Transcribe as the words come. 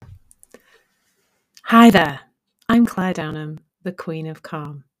Hi there, I'm Claire Downham, the Queen of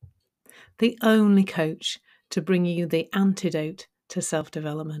Calm, the only coach to bring you the antidote to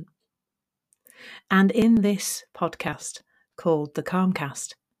self-development. And in this podcast called the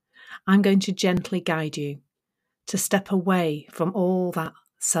Calmcast, I'm going to gently guide you to step away from all that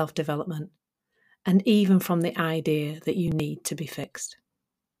self-development and even from the idea that you need to be fixed.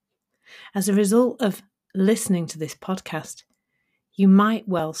 As a result of listening to this podcast, you might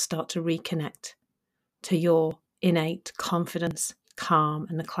well start to reconnect to your innate confidence, calm,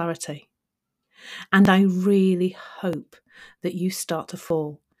 and clarity. And I really hope that you start to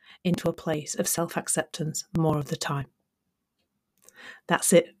fall into a place of self-acceptance more of the time.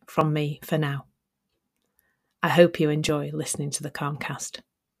 That's it from me for now. I hope you enjoy listening to the Calmcast,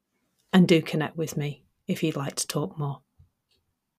 and do connect with me if you'd like to talk more.